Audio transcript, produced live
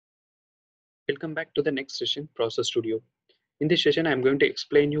Welcome back to the next session, Process Studio. In this session, I'm going to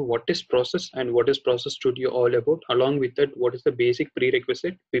explain you what is process and what is Process Studio all about. Along with that, what is the basic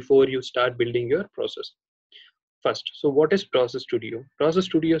prerequisite before you start building your process. First, so what is Process Studio? Process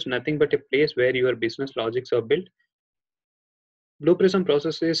Studio is nothing but a place where your business logics are built. Blue Prism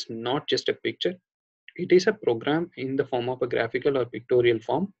process is not just a picture. It is a program in the form of a graphical or pictorial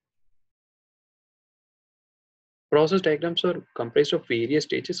form. Process diagrams are comprised of various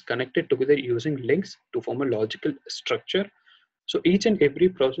stages connected together using links to form a logical structure. So each and every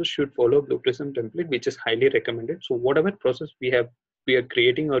process should follow Blue Prism template, which is highly recommended. So whatever process we are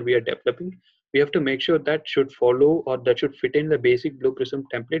creating or we are developing, we have to make sure that should follow or that should fit in the basic Blue Prism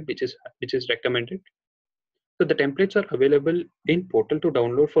template, which is recommended. So the templates are available in portal to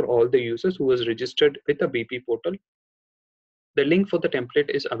download for all the users who was registered with the BP portal. The link for the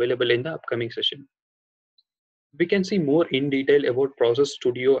template is available in the upcoming session. We can see more in detail about Process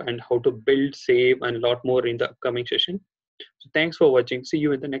Studio and how to build, save, and a lot more in the upcoming session. So thanks for watching. See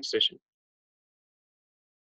you in the next session.